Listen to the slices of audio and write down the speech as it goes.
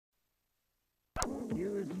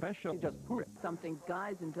special. Something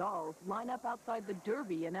guys and dolls line up outside the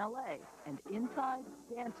Derby in L.A. And inside,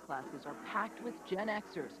 dance classes are packed with Gen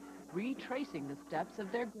Xers, retracing the steps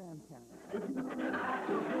of their grandparents.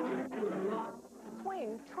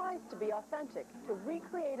 Swing tries to be authentic, to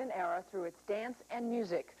recreate an era through its dance and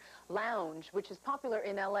music. Lounge, which is popular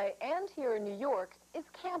in L.A. and here in New York, is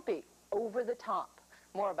campy, over the top.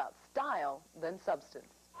 More about style than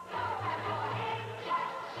substance.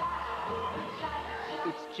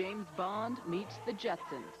 It's James Bond meets the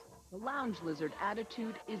Jetsons. The lounge lizard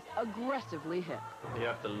attitude is aggressively hip. You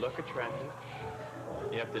have to look attractive.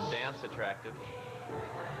 You have to dance attractive.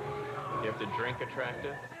 You have to drink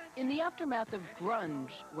attractive. In the aftermath of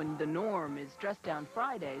grunge, when the norm is dress down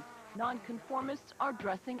Fridays, nonconformists are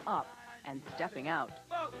dressing up and stepping out.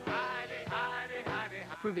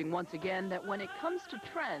 Proving once again that when it comes to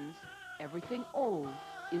trends, everything old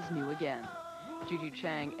is new again. Judy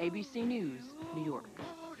Chang, ABC News, New York.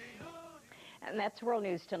 And that's World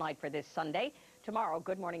News Tonight for this Sunday. Tomorrow,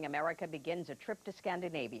 Good Morning America begins a trip to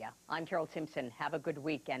Scandinavia. I'm Carol Simpson. Have a good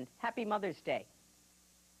week and happy Mother's Day.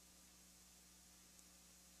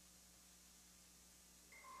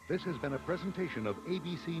 This has been a presentation of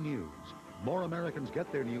ABC News. More Americans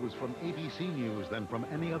get their news from ABC News than from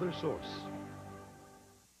any other source.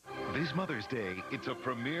 This Mother's Day, it's a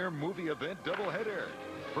premiere movie event doubleheader.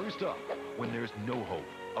 First up, when there's no hope,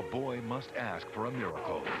 a boy must ask for a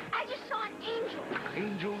miracle. I just saw an angel.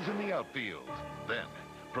 Angels in the outfield. Then,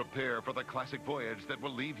 prepare for the classic voyage that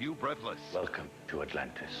will leave you breathless. Welcome to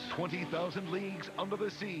Atlantis. 20,000 Leagues Under the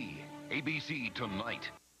Sea. ABC tonight.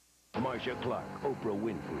 Marcia Clark, Oprah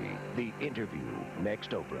Winfrey. The Interview.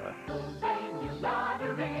 Next Oprah.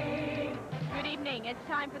 Good evening. It's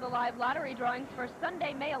time for the live lottery drawings for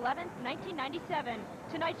Sunday, May 11th, 1997.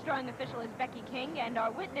 Tonight's drawing official is Becky King, and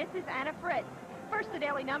our witness is Anna Fritz. First, the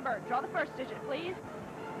daily number. Draw the first digit, please.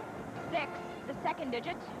 6, the second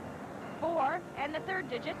digit. 4, and the third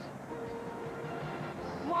digit.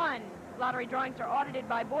 1. Lottery drawings are audited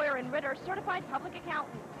by Boyer and Ritter, certified public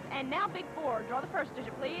accountants. And now, Big 4. Draw the first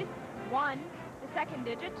digit, please. 1, the second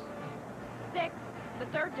digit. 6, the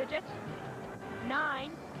third digit.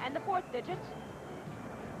 9, and the fourth digit.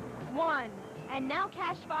 1. And now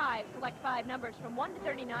cash 5. Select 5 numbers from 1 to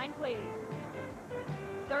 39, please.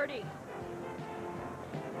 30.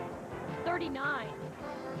 39.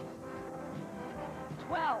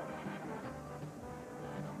 12.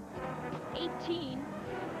 18.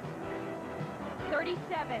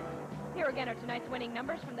 37. Here again are tonight's winning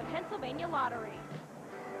numbers from the Pennsylvania Lottery.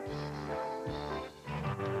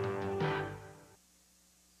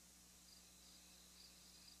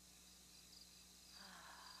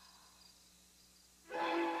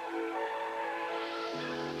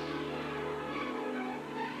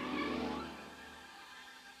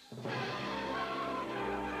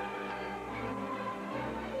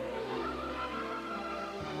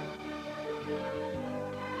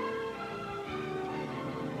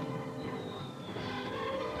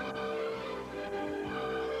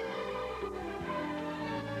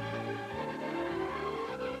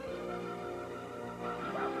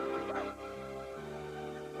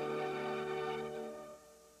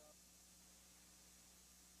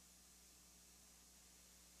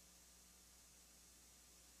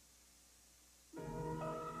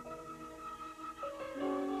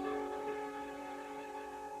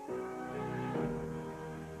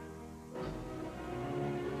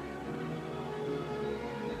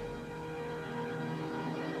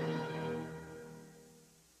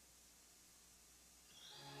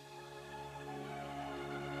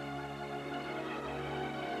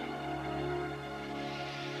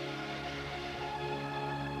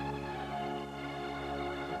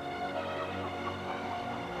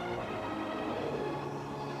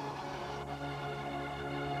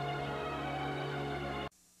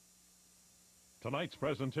 Tonight's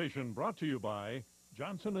presentation brought to you by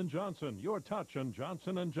Johnson & Johnson, your touch, and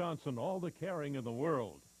Johnson & Johnson, all the caring in the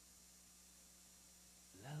world.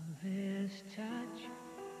 Love is touch.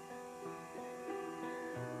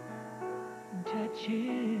 Touch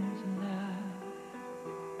is love.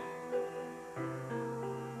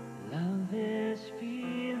 Love is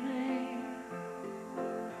feeling.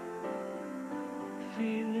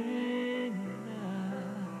 Feeling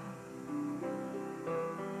love.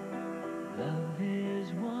 Love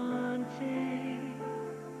is wanting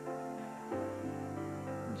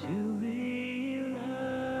to be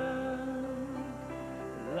loved.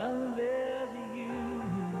 Love is you.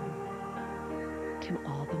 To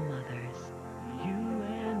all the mothers, You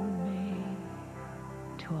and me.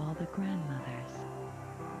 to all the grandmothers,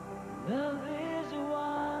 Love is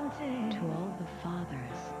wanting to all the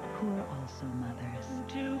fathers who are also mothers.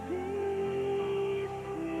 To be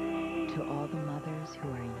free. To all the mothers who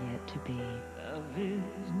are yet to be. Love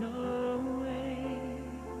is no way.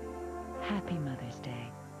 Happy Mother's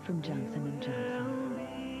Day from Johnson & Johnson.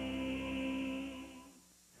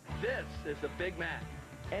 This is the Big Mac.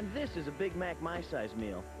 And this is a Big Mac My Size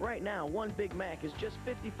meal. Right now, one Big Mac is just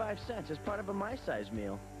 55 cents as part of a My Size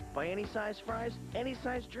meal. Buy any size fries, any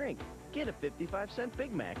size drink. Get a 55-cent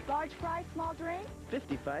Big Mac. Large fries, small drink?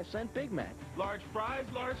 55-cent Big Mac. Large fries,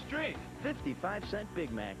 large drink. 55-cent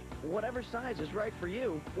Big Mac. Whatever size is right for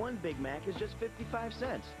you, one Big Mac is just 55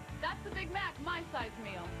 cents. That's the Big Mac, my size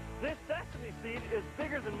meal. This sesame seed is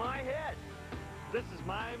bigger than my head. This is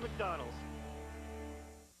my McDonald's.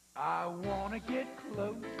 I want to get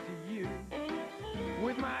close to you.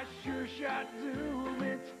 With my Sure Shot Zoom,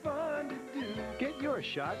 it's fun to do. Get your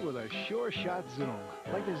shot with a Sure Shot Zoom,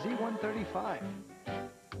 like the Z135.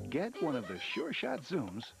 Get one of the Sure Shot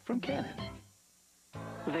Zooms from Canon.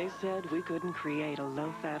 They said we couldn't create a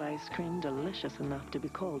low-fat ice cream delicious enough to be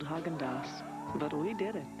called Haagen-Dazs, but we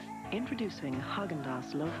did it. Introducing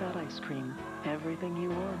Haagen-Dazs low-fat ice cream. Everything you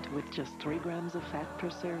want with just 3 grams of fat per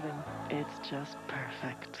serving. It's just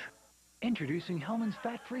perfect. Introducing Hellman's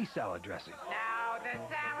fat-free salad dressing. Now the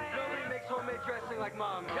salad. Nobody makes homemade dressing like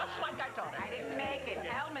Mom. Just like I thought. I didn't make it.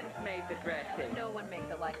 Hellman's made the dressing. No one makes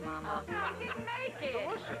it like Mama. I didn't make it.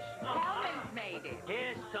 Delicious. Hellman's made it.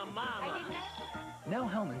 Here's to Mama. I didn't. Now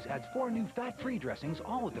Hellman's adds 4 new fat-free dressings,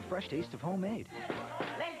 all with the fresh taste of homemade.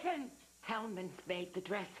 Listen, Hellman's made the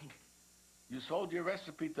dressing. You sold your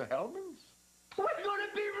recipe to Hellman's? We're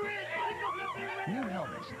gonna be rich. We're gonna be rich. New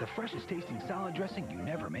Hellman's, the freshest tasting salad dressing you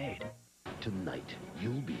never made. Tonight,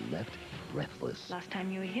 you'll be left breathless. Last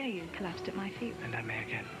time you were here, you collapsed at my feet. And I may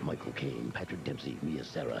again. Michael Caine, Patrick Dempsey, Mia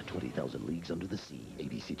Sara, 20,000 Leagues Under the Sea.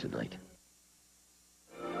 ABC Tonight.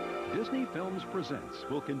 Disney Films Presents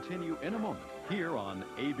will continue in a moment here on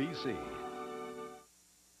ABC.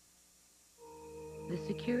 The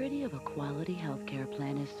security of a quality health care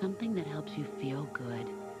plan is something that helps you feel good,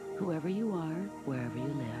 whoever you are, wherever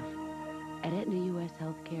you live. At Aetna U.S.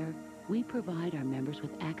 Healthcare, we provide our members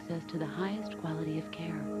with access to the highest quality of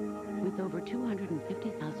care, with over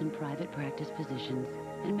 250,000 private practice physicians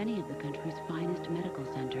and many of the country's finest medical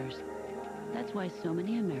centers. That's why so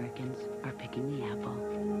many Americans are picking the apple.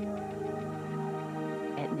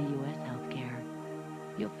 Aetna U.S. Healthcare.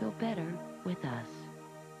 You'll feel better with us.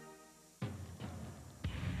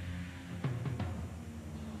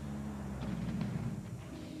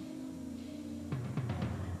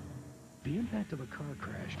 The impact of a car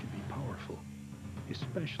crash can be powerful,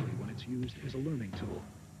 especially when it's used as a learning tool.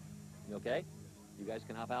 You okay? You guys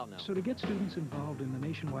can hop out now. So to get students involved in the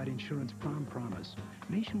Nationwide Insurance Prom Promise,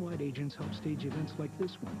 Nationwide agents help stage events like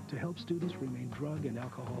this one to help students remain drug and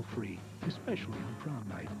alcohol-free, especially on prom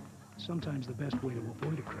night. Sometimes the best way to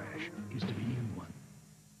avoid a crash is to be in one.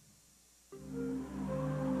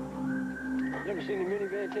 Never seen a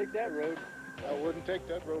minivan take that road. I wouldn't take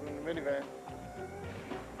that road in a minivan.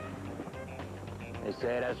 They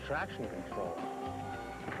say it has traction control.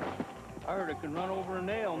 I heard it can run over a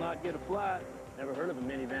nail, not get a flat. Never heard of a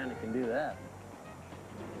minivan that can do that.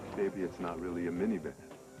 Maybe it's not really a minivan.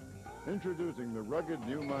 Introducing the rugged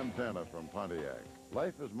new Montana from Pontiac.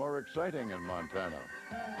 Life is more exciting in Montana.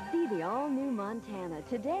 See the all-new Montana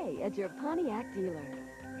today at your Pontiac dealer.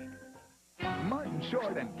 Martin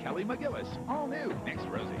Short and Kelly McGillis. All new. Next,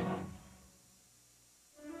 Rosie.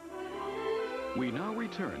 We now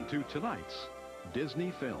return to tonight's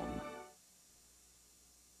Disney film.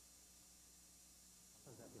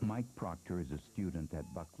 Mike Proctor is a student at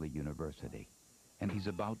Buckley University, and he's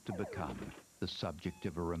about to become the subject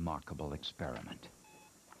of a remarkable experiment.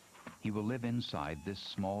 He will live inside this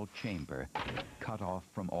small chamber, cut off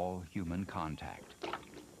from all human contact,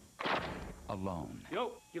 alone.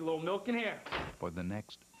 Yo, get a little milk in here. For the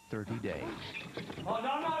next 30 days. Oh,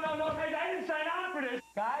 no, guys, I didn't sign on for this.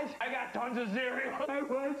 Guys, I got tons of cereal. I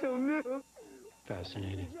want some milk.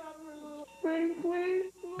 Fascinating.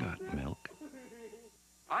 Please. Got milk?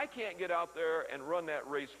 I can't get out there and run that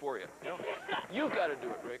race for you. You know? You've got to do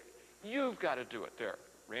it, Rick. You've got to do it. There,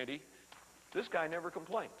 Randy. This guy never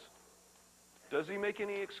complains. Does he make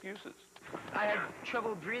any excuses? I had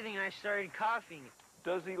trouble breathing and I started coughing.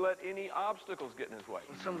 Does he let any obstacles get in his way?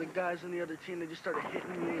 Some of the guys on the other team, they just started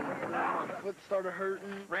hitting me and my foot started hurting.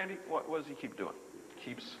 Randy, what does he keep doing?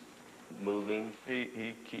 Keeps moving.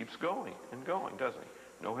 He keeps going and going, doesn't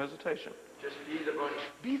he? No hesitation. Just be the bunny.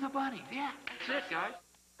 Be the bunny, yeah. That's it, guys.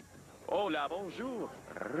 Hola, bonjour.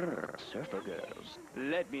 Surfer girls.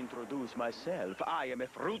 Let me introduce myself. I am a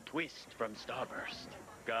fruit twist from Starburst.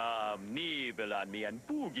 Come, nibble on me and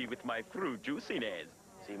boogie with my fruit juiciness.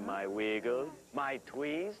 See my wiggle, my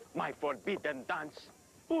twist, my forbidden dance.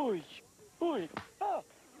 Oy, oy, ah.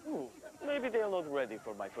 Ooh, maybe they're not ready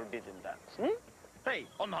for my forbidden dance, hmm? Hey,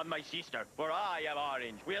 I'm not my sister, for I have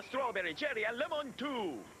orange. We have strawberry, cherry, and lemon,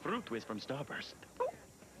 too. Fruit twist from Starburst. Oh,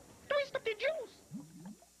 twist of the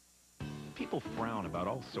juice. People frown about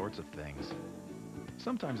all sorts of things.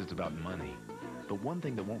 Sometimes it's about money. But one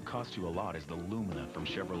thing that won't cost you a lot is the Lumina from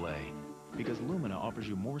Chevrolet. Because Lumina offers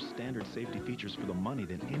you more standard safety features for the money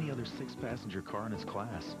than any other 6-passenger car in its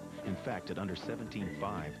class. In fact, at under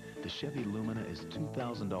 $17,500, the Chevy Lumina is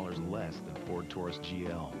 $2,000 less than Ford Taurus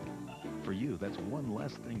GL. For you, that's one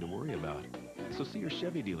less thing to worry about. So see your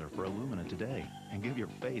Chevy dealer for a Lumina today and give your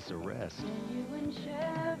face a rest.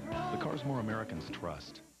 The cars more Americans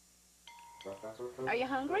trust. Are you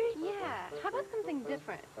hungry? Yeah. How about something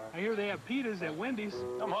different? I hear they have pitas at Wendy's.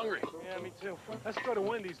 I'm hungry. Yeah, me too. Let's go to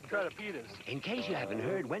Wendy's and try the pitas. In case you haven't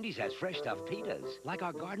heard, Wendy's has fresh stuffed pitas. Like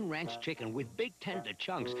our Garden Ranch chicken with big tender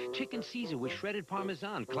chunks, chicken Caesar with shredded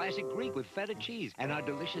Parmesan, classic Greek with feta cheese, and our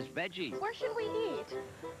delicious veggies. Where should we eat?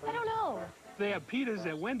 I don't know. They have pitas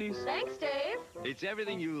at Wendy's. Thanks, Dave. It's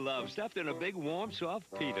everything you love, stuffed in a big, warm, soft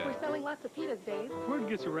pita. We're selling lots of pitas, Dave. Word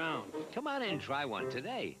gets around. Come on in and try one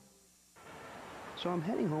today. So I'm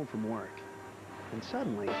heading home from work, and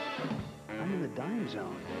suddenly, I'm in the dime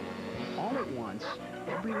zone. All at once,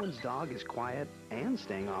 everyone's dog is quiet and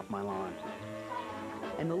staying off my lawn.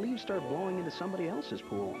 And the leaves start blowing into somebody else's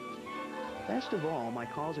pool. Best of all, my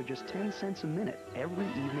calls are just 10 cents a minute every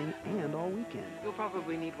evening and all weekend. You'll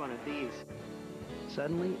probably need one of these.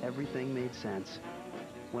 Suddenly, everything made sense.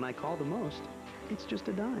 When I call the most, it's just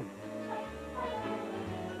a dime.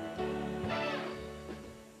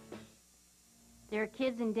 There are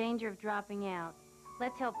kids in danger of dropping out.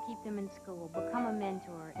 Let's help keep them in school, become a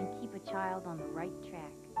mentor, and keep a child on the right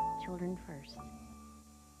track. Children first.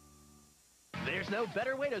 There's no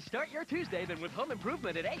better way to start your Tuesday than with home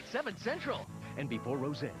improvement at 8/7 Central. And before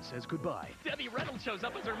Roseanne says goodbye, Debbie Reynolds shows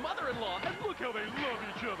up as her mother-in-law, and look how they love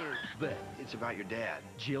each other. Then, It's about your dad.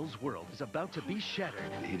 Jill's world is about to be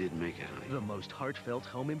shattered. He didn't make it, honey. The most heartfelt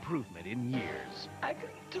home improvement in years. I could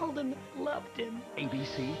have told him I loved him.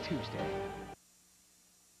 ABC Tuesday.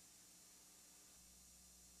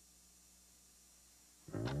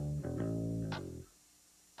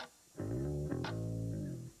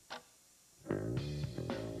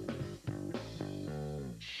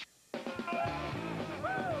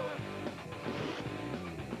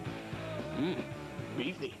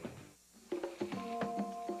 Beefy.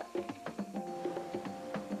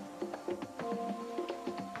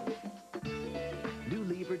 New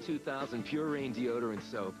Lever 2000 Pure Rain Deodorant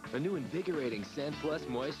Soap. A new invigorating Scent Plus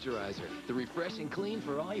Moisturizer. The refreshing clean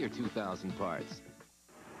for all your 2000 parts.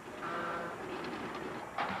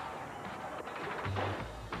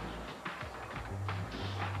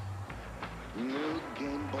 New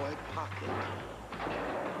Game Boy Pocket.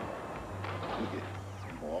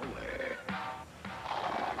 It's smaller.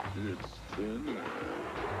 It's thinner.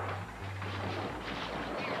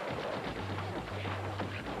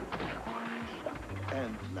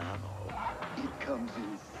 And now, it comes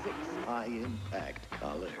in 6 high-impact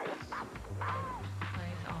colors.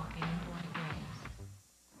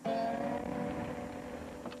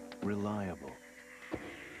 Reliable,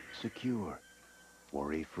 secure,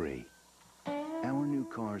 worry-free. Our new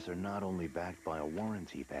cars are not only backed by a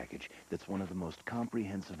warranty package that's one of the most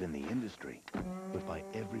comprehensive in the industry, but by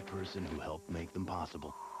every person who helped make them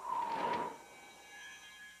possible.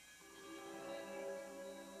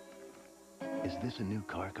 Is this a new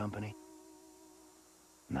car company?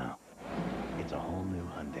 No. It's a whole new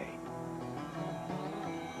Hyundai.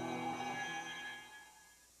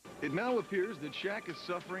 It now appears that Shaq is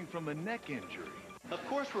suffering from a neck injury. Of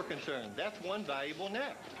course we're concerned. That's one valuable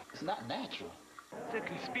neck. It's not natural. It's a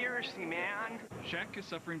conspiracy, man. Shaq is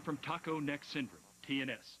suffering from taco neck syndrome,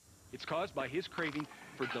 TNS. It's caused by his craving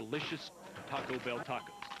for delicious Taco Bell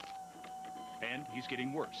tacos. And he's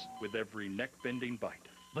getting worse with every neck-bending bite.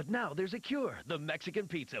 But now there's a cure. The Mexican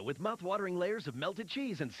pizza with mouth-watering layers of melted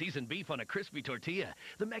cheese and seasoned beef on a crispy tortilla.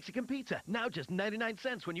 The Mexican pizza, now just 99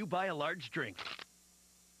 cents when you buy a large drink.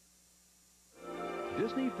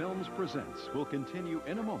 Disney Films Presents will continue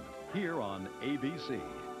in a moment here on ABC.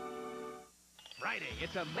 Friday,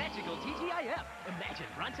 it's a magical TGIF. Imagine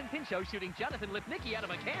Bronson Pinchot shooting Jonathan Lipnicki out of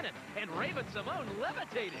a cannon and Raven Simone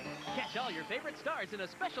levitating. Catch all your favorite stars in a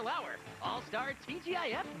special hour. All-star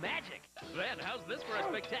TGIF magic. Then, how's this for a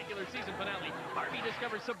spectacular season finale? Harvey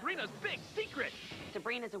discovers Sabrina's big secret.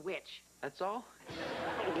 Sabrina's a witch. That's all?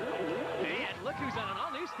 And look who's on an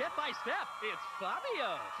all-new Step-by-Step. It's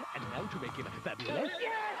Fabio. And now to make him fabulous.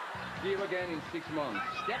 Yes! See you again in 6 months.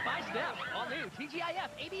 Step-by-Step. All new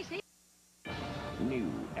TGIF ABC.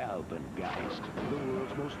 New Alpengeist. The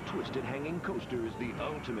world's most twisted hanging coaster is the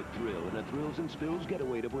ultimate thrill in a Thrills and Spills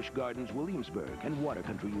getaway to Busch Gardens, Williamsburg, and Water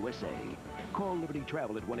Country, USA. Call Liberty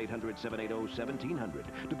Travel at 1-800-780-1700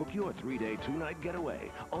 to book your 3-day, 2-night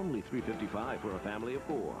getaway. Only $355 for a family of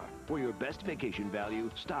 4. For your best vacation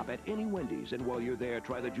value, stop at any Wendy's, and while you're there,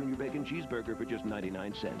 try the Junior Bacon Cheeseburger for just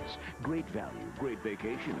 99 cents. Great value, great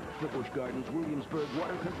vacation. The Busch Gardens, Williamsburg,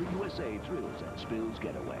 Water Country, USA Thrills and Spills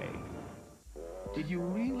getaway. Did you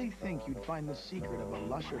really think you'd find the secret of a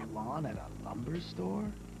lusher lawn at a lumber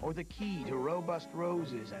store? Or the key to robust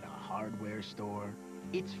roses at a hardware store?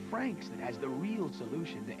 It's Frank's that has the real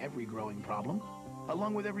solution to every growing problem.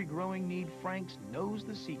 Along with every growing need, Frank's knows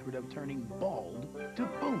the secret of turning bald to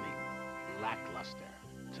booming, lackluster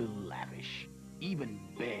to lavish, even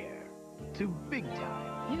bare to big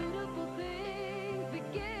time. Beautiful things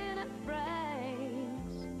begin at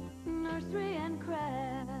Frank's Nursery and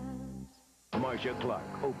Crafts. Marcia Clark,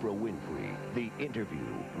 Oprah Winfrey. The Interview.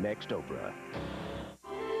 Next Oprah.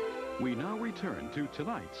 We now return to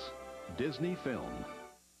tonight's Disney film.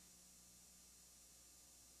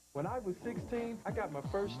 When I was 16, I got my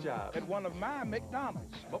first job at one of my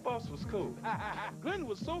McDonald's. My boss was cool. Glenn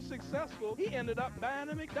was so successful, he ended up buying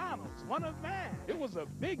a McDonald's, one of mine. It was a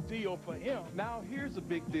big deal for him. Now, here's a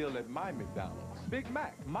big deal at my McDonald's. Big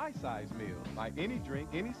Mac, my size meal. Buy any drink,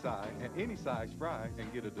 any side, and any size fries,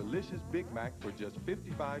 and get a delicious Big Mac for just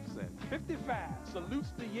 55 cents. 55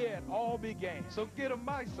 salutes the year it all began. So get a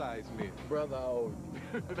my size meal. Brother, I owe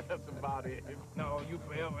you. That's about it. No, you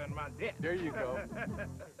forever in my debt. There you go.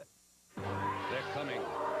 They're coming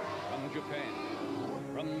from Japan,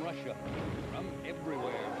 from Russia, from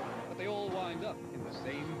everywhere, but they all wind up in the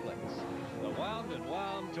same place. The Wound &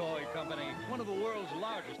 Wound Toy Company, one of the world's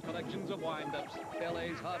largest collections of wind-ups,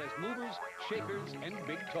 LA's hottest movers, shakers, and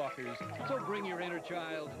big talkers. So bring your inner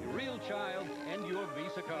child, your real child, and your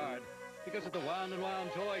Visa card. Because at the Wound &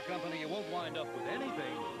 Wound Toy Company, you won't wind up with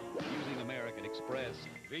anything. Using American Express,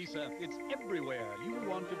 Visa, it's everywhere you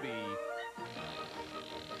want to be.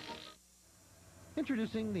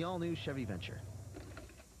 Introducing the all-new Chevy Venture.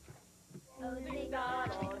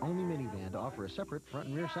 It's the only minivan to offer a separate front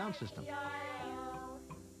and rear sound system.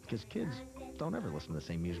 Because kids don't ever listen to the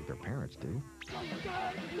same music their parents do.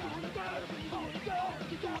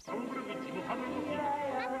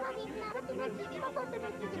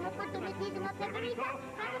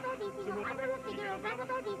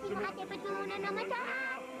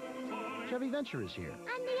 Chevy Venture is here.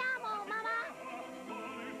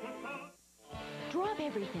 Drop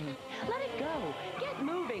everything. Let it go. Get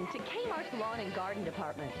moving to Kmart's Lawn and Garden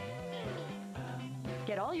Department.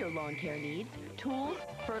 Get all your lawn care needs, tools,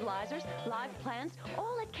 fertilizers, live plants,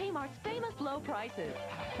 all at Kmart's famous low prices.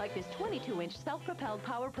 Like this 22-inch self-propelled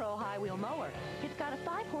Power Pro high wheel mower. It's got a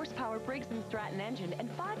 5-horsepower Briggs & Stratton engine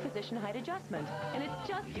and 5-position height adjustment. And it's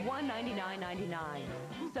just $199.99.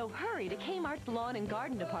 So hurry to Kmart's Lawn and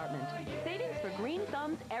Garden Department. Savings for green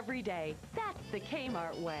thumbs every day. That's the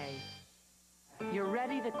Kmart way. You're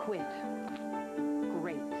ready to quit.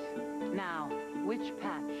 Great. Now, which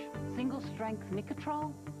patch? Single-strength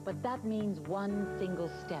Nicotrol? But that means one single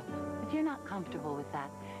step. If you're not comfortable with that,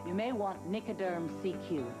 you may want Nicoderm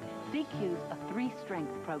CQ. CQ's a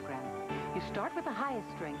 3-strength program. You start with the highest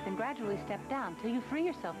strength and gradually step down till you free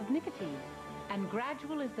yourself of nicotine. And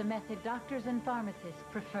gradual is the method doctors and pharmacists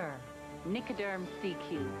prefer. Nicoderm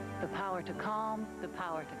CQ. The power to calm, the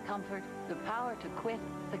power to comfort, the power to quit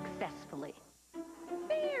successfully.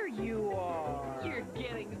 There you are. You're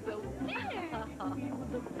getting so thin. You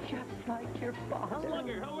look just like your father.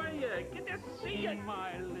 Slugger, how are you? Good to see you.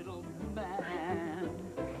 My little man.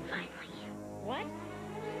 Finally. What?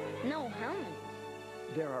 No helmet.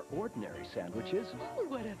 There are ordinary sandwiches. Ooh,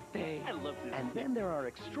 what a face. I love this. And then there are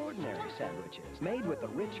extraordinary sandwiches, made with the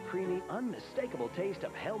rich, creamy, unmistakable taste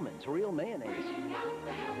of Hellman's real mayonnaise. Bring out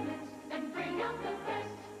the helmets and bring out the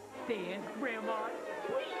best. There's Grandma's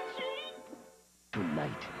sweet cheese.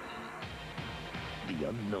 Tonight, the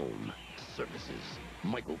unknown surfaces.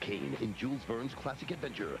 Michael Caine in Jules Verne's classic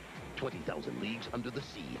adventure, 20,000 Leagues Under the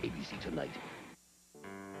Sea, ABC Tonight.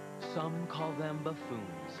 Some call them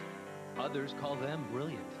buffoons. Others call them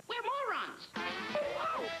brilliant. We're morons.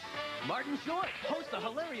 Whoa! Martin Short hosts a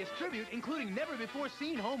hilarious tribute including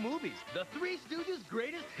never-before-seen home movies. The Three Stooges'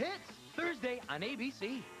 Greatest Hits. Thursday on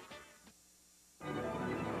ABC.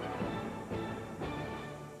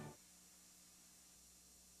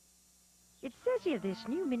 It says here this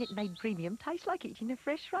new Minute Maid Premium tastes like eating a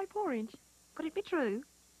fresh ripe orange. Could it be true?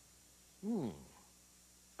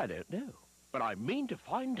 I don't know, but I mean to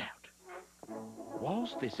find out.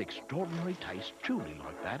 Was this extraordinary taste truly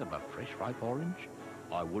like that of a fresh, ripe orange?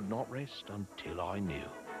 I would not rest until I knew.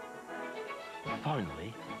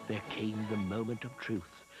 Finally, there came the moment of truth.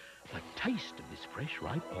 The taste of this fresh,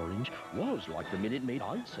 ripe orange was like the Minute Maid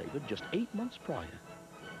I'd savored just 8 months prior.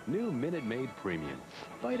 New Minute Maid Premium.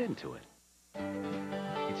 Bite into it.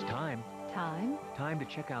 It's time. Time? Time to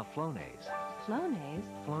check out Flonase. Flonase?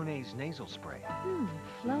 Flonase nasal spray.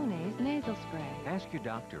 Flonase nasal spray. Ask your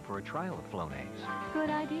doctor for a trial of Flonase. Good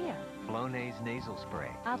idea. Flonase nasal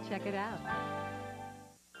spray. I'll check it out.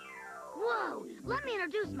 Whoa, let me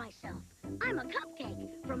introduce myself. I'm a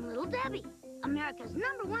cupcake from Little Debbie, America's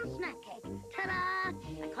 #1 snack cake. Ta-da!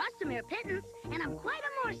 I cost a mere pittance, and I'm quite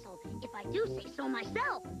a morsel, if I do say so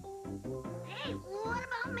myself. Hey, what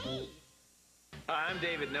about me? Hi, I'm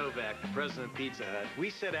David Novak, the president of Pizza Hut. We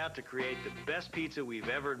set out to create the best pizza we've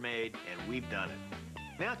ever made, and we've done it.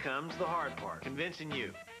 Now comes the hard part, convincing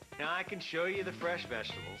you. Now I can show you the fresh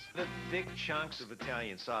vegetables, the thick chunks of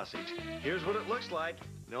Italian sausage. Here's what it looks like.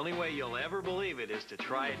 The only way you'll ever believe it is to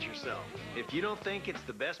try it yourself. If you don't think it's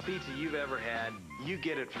the best pizza you've ever had, you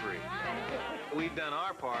get it free. We've done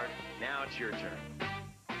our part. Now it's your turn.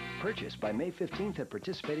 Purchase by May 15th at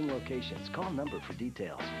participating locations. Call number for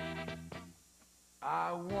details.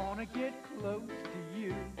 I want to get close to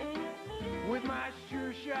you. With my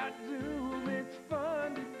Sure Shot Zoom, it's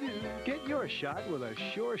fun to do. Get your shot with a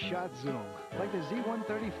Sure Shot Zoom, like the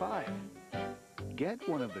Z135. Get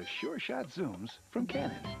one of the Sure Shot Zooms from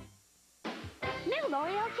Canon. New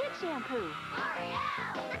L'Oreal Kid Shampoo.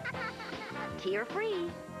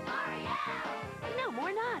 Tear-free. No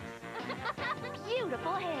more nuts.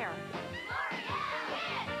 Beautiful hair.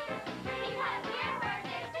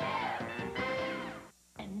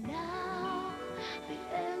 And now the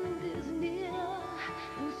end is near,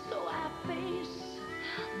 and so I face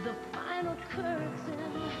the final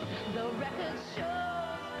curtain. The record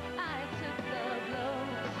shows I took the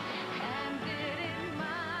blows and did it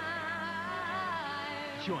mine.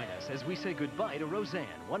 Join us as we say goodbye to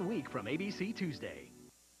Roseanne 1 week from ABC Tuesday.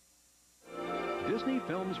 Disney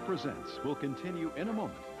Films Presents will continue in a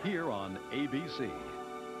moment here on ABC.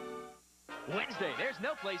 Wednesday, there's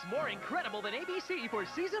no place more incredible than ABC for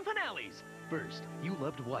season finales. First, you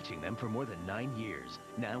loved watching them for more than 9 years.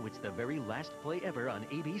 Now it's the very last play ever on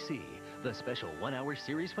ABC, the special 1-hour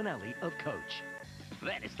series finale of Coach.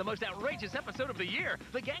 Then it's the most outrageous episode of the year.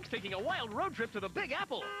 The gang's taking a wild road trip to the Big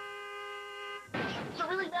Apple. Does it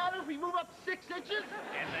really matter if we move up 6 inches?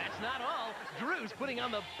 And that's not all. Drew's putting on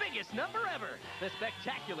the biggest number ever. The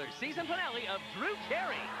spectacular season finale of Drew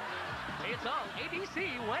Carey. It's on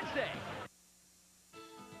ABC Wednesday.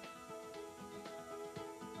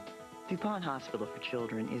 DuPont Hospital for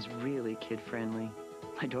Children is really kid-friendly.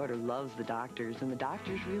 My daughter loves the doctors, and the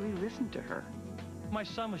doctors really listen to her. My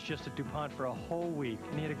son was just at DuPont for a whole week,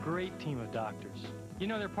 and he had a great team of doctors. You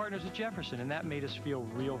know, they're partners at Jefferson, and that made us feel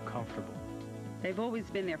real comfortable. They've always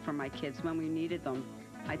been there for my kids when we needed them.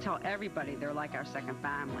 I tell everybody they're like our second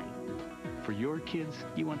family. For your kids,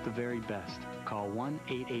 you want the very best. Call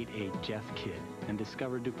 1-888-JEFF-KID and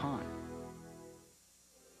discover DuPont.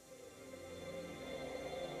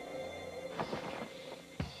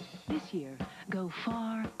 This year, go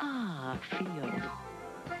far afield.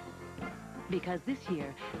 Because this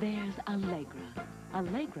year, there's Allegra.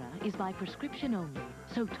 Allegra is by prescription only,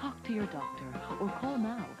 so talk to your doctor or call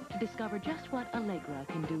now to discover just what Allegra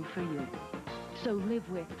can do for you. So live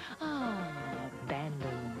with,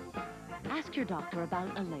 abandon. Ask your doctor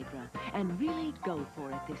about Allegra and really go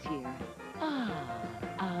for it this year.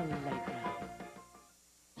 Allegra.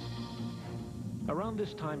 Around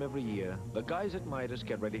this time every year, the guys at Midas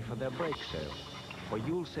get ready for their brake sale, where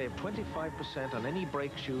you'll save 25% on any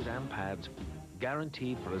brake shoes and pads,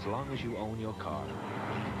 guaranteed for as long as you own your car.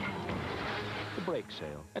 The brake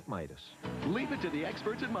sale at Midas. Leave it to the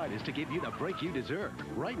experts at Midas to give you the brake you deserve.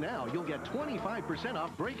 Right now, you'll get 25%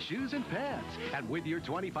 off brake shoes and pads. And with your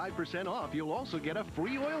 25% off, you'll also get a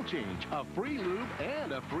free oil change, a free lube,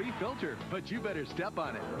 and a free filter. But you better step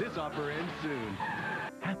on it. This offer ends soon.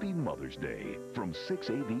 Happy Mother's Day from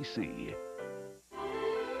 6ABC.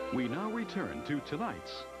 We now return to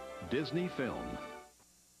tonight's Disney film.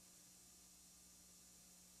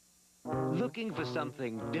 Looking for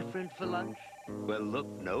something different for lunch? Well, look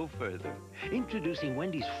no further. Introducing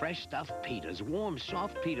Wendy's fresh stuffed pitas, warm,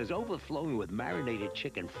 soft pitas overflowing with marinated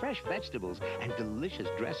chicken, fresh vegetables, and delicious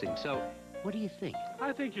dressing. So, what do you think?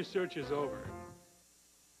 I think your search is over.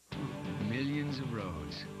 Millions of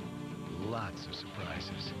roads. Lots of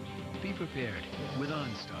surprises. Be prepared with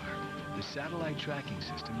OnStar, the satellite tracking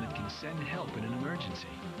system that can send help in an emergency.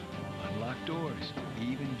 unlock doors,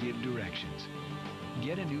 even give directions.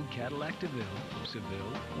 Get a new Cadillac DeVille,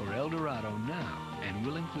 Seville, or Eldorado now, and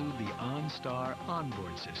we'll include the OnStar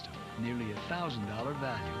onboard system, nearly $1,000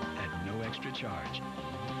 value at no extra charge,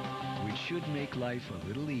 which should make life a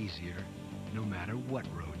little easier, no matter what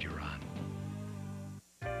road you're on.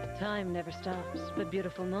 Time never stops, but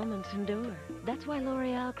beautiful moments endure. That's why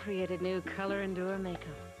L'Oreal created new Color Endure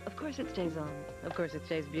makeup. Of course it stays on. Of course it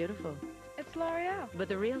stays beautiful. It's L'Oreal. But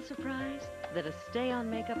the real surprise? That a stay-on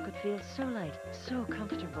makeup could feel so light, so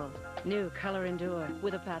comfortable. New Color Endure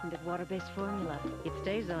with a patented water-based formula. It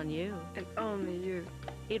stays on you, and only you.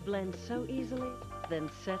 It blends so easily, then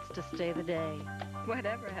sets to stay the day.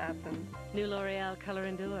 Whatever happens. New L'Oreal Color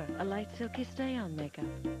Endure, a light, silky stay-on makeup.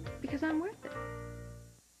 Because I'm worth it.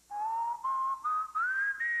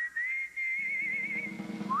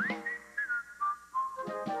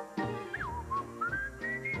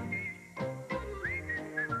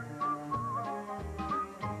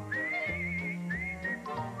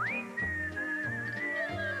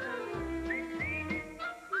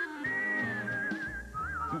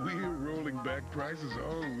 We're rolling back prices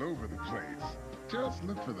all over the place. Just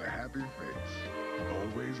look for the happy face.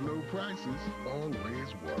 Always low prices, always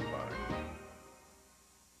Walmart.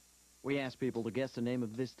 We asked people to guess the name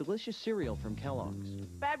of this delicious cereal from Kellogg's.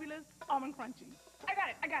 Fabulous almond crunchy. I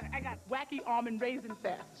got it. Wacky almond raisin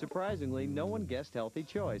fest. Surprisingly, no one guessed Healthy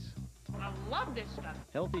Choice. I love this stuff.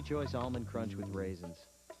 Healthy Choice Almond Crunch with raisins.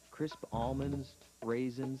 Crisp almonds,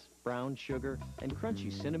 raisins, brown sugar, and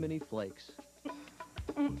crunchy cinnamony flakes.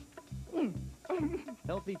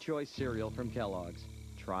 Healthy Choice cereal from Kellogg's.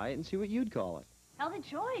 Try it and see what you'd call it. Healthy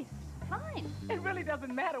choice. Fine. It really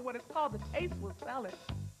doesn't matter what it's called. The taste will sell it.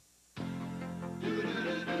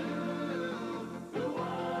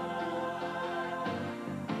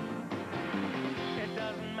 It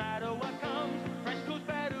doesn't matter what comes, fresh goes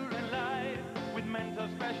better in life. With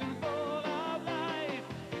Mentos fresh and full of life.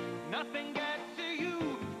 Nothing gets to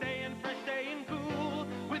you, staying fresh, staying cool.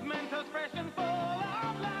 With Mentos fresh and full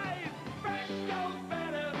of life. Fresh goes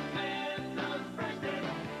better, Mentos fresh and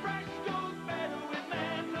fresh goes better with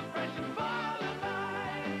Mentos fresh and full of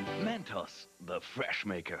life. Mentos, the fresh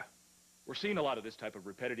maker. We're seeing a lot of this type of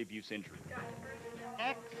repetitive use injury.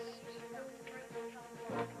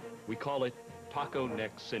 We call it taco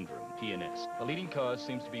neck syndrome, TNS. The leading cause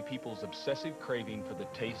seems to be people's obsessive craving for the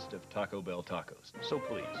taste of Taco Bell tacos. So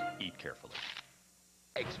please, eat carefully.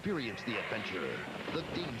 Experience the adventure, the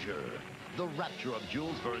danger, the rapture of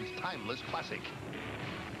Jules Verne's timeless classic.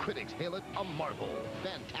 Critics hail it a marvel.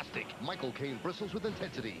 Fantastic. Michael Caine bristles with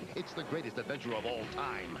intensity. It's the greatest adventure of all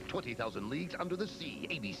time. 20,000 Leagues Under the Sea.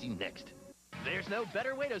 ABC Next. There's no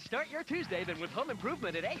better way to start your Tuesday than with home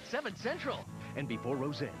improvement at 8/7 Central. And before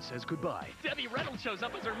Roseanne says goodbye, Debbie Reynolds shows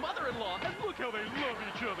up as her mother-in-law, and look how they love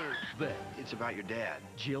each other. then It's about your dad.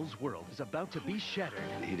 Jill's world is about to be shattered.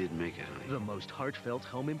 He didn't make it, honey. The most heartfelt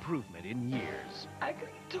home improvement in years. I could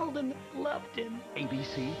have told him that I loved him.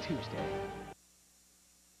 ABC Tuesday.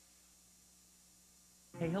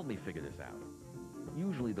 Hey, help me figure this out.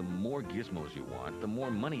 Usually the more gizmos you want, the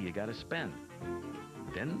more money you gotta spend.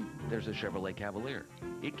 Then there's a Chevrolet Cavalier.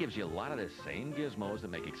 It gives you a lot of the same gizmos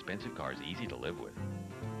that make expensive cars easy to live with,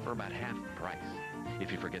 for about half the price.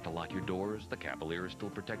 If you forget to lock your doors, the Cavalier is still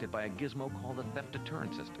protected by a gizmo called the theft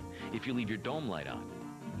deterrent system. If you leave your dome light on,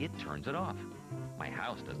 it turns it off. My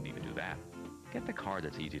house doesn't even do that. Get the car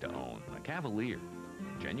that's easy to own, a Cavalier.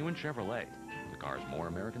 Genuine Chevrolet, the cars more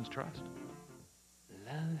Americans trust.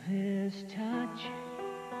 Love is touch.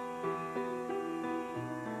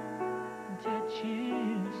 Touch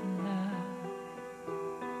is love.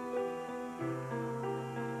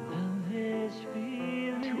 Love is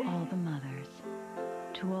feeling. To all the mothers,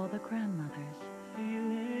 to all the grandmothers,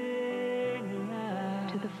 Feeling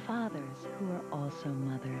alive. to the fathers who are also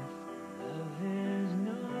mothers, Love is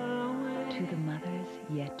knowing. to the mothers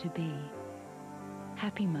yet to be.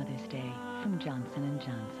 Happy Mother's Day from Johnson &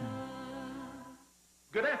 Johnson.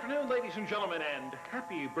 Good afternoon, ladies and gentlemen, and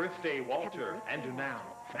happy birthday, Walter. And now,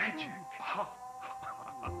 magic.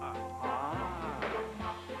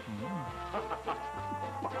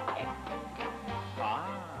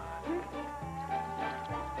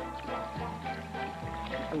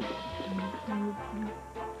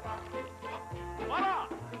 Voila!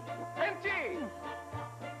 Empty!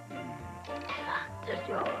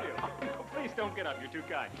 Please don't get up. You're too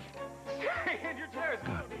kind. Stay in your chairs.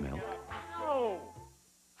 Milk. Ow!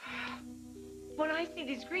 When I see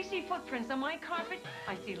these greasy footprints on my carpet,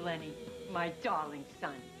 I see Lenny, my darling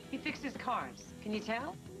son. He fixes cars. Can you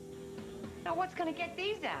tell? Now, what's gonna get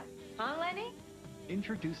these out? Huh, Lenny?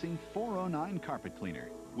 Introducing 409 Carpet Cleaner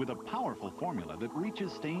with a powerful formula that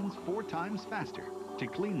reaches stains 4 times faster to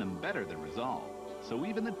clean them better than Resolve, so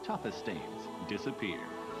even the toughest stains disappear.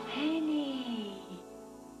 Penny,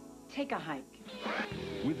 take a hike.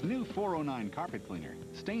 With new 409 Carpet Cleaner,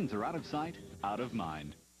 stains are out of sight, out of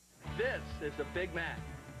mind. This is a Big Mac.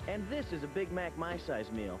 And this is a Big Mac My Size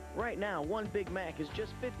meal. Right now, one Big Mac is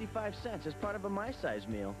just 55 cents as part of a My Size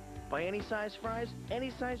meal. Buy any size fries, any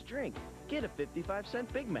size drink. Get a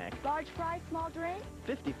 55-cent Big Mac. Large fries, small drink?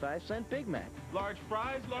 55-cent Big Mac. Large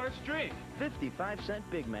fries, large drink. 55-cent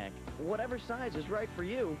Big Mac. Whatever size is right for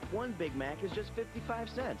you, one Big Mac is just 55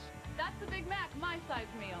 cents. That's the Big Mac My Size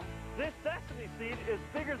meal. This sesame seed is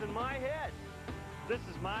bigger than my head. This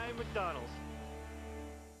is my McDonald's.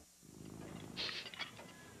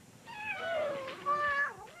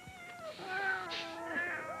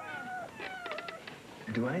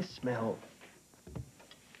 Do I smell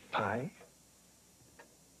pie?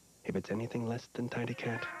 If it's anything less than Tidy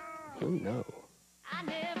Cat, oh no. I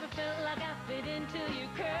never felt like I fit until you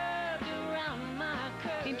curved around my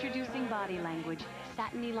curve. Introducing Body Language,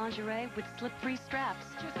 satiny lingerie with slip-free straps.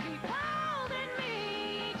 Just keep holding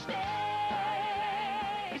me each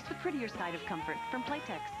day. It's the prettier side of comfort from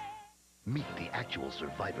Playtex. Meet the actual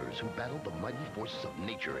survivors who battled the mighty forces of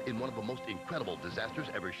nature in one of the most incredible disasters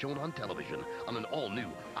ever shown on television on an all-new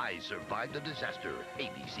I Survived a Disaster,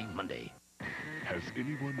 ABC Monday. Has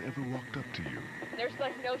anyone ever walked up to you There's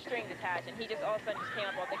like no strings attached, and he just all of a sudden just came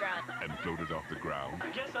up off the ground. and floated off the ground?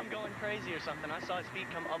 I guess I'm going crazy or something. I saw his feet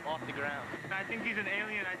come up off the ground. I think he's an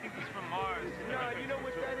alien. I think he's from Mars. No, you know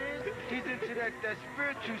what that is? He's into that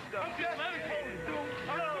spiritual stuff. I'm just levitating.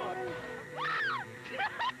 Hello.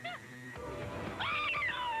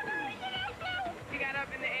 He got up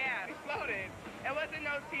in the air. He floated. It wasn't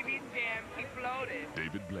no TV scam. He floated.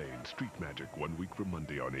 David Blaine, Street Magic, 1 week from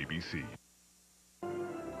Monday on ABC.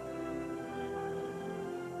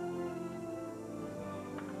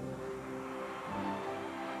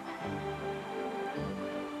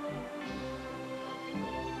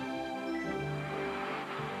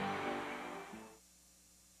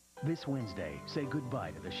 This Wednesday, say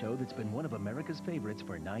goodbye to the show that's been one of America's favorites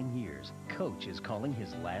for 9 years. Coach is calling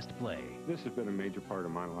his last play. This has been a major part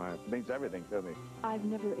of my life. It means everything to me. I've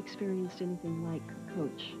never experienced anything like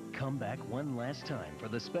Coach. Come back one last time for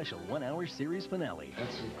the special 1-hour series finale.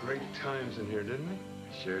 Had some great times in here, didn't we?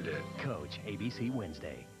 Sure did. Coach, ABC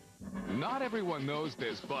Wednesday. Not everyone knows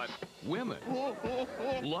this, but women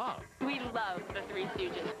love We love the Three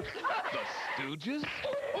Stooges. the Stooges.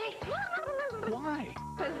 Why?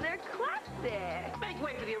 Because they're classic. Make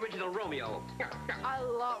way for the original Romeo. I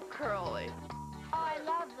love Curly. Oh, I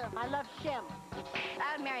love them. I love Shim.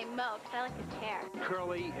 I'd marry Mo because I like his hair.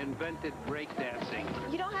 Curly invented breakdancing.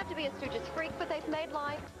 You don't have to be a Stooges freak, but they've made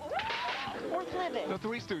life worth living. The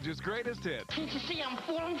Three Stooges' greatest hit. Can't you see I'm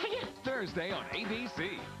falling for you? Thursday on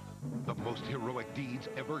ABC. The most heroic deeds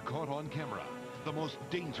ever caught on camera. The most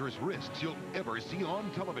dangerous risks you'll ever see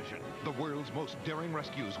on television. The world's most daring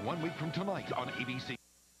rescues 1 week from tonight on ABC.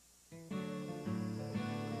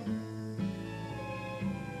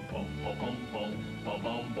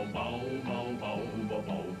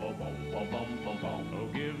 Oh,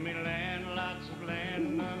 give me land, lots of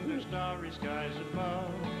land under starry skies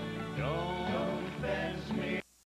above.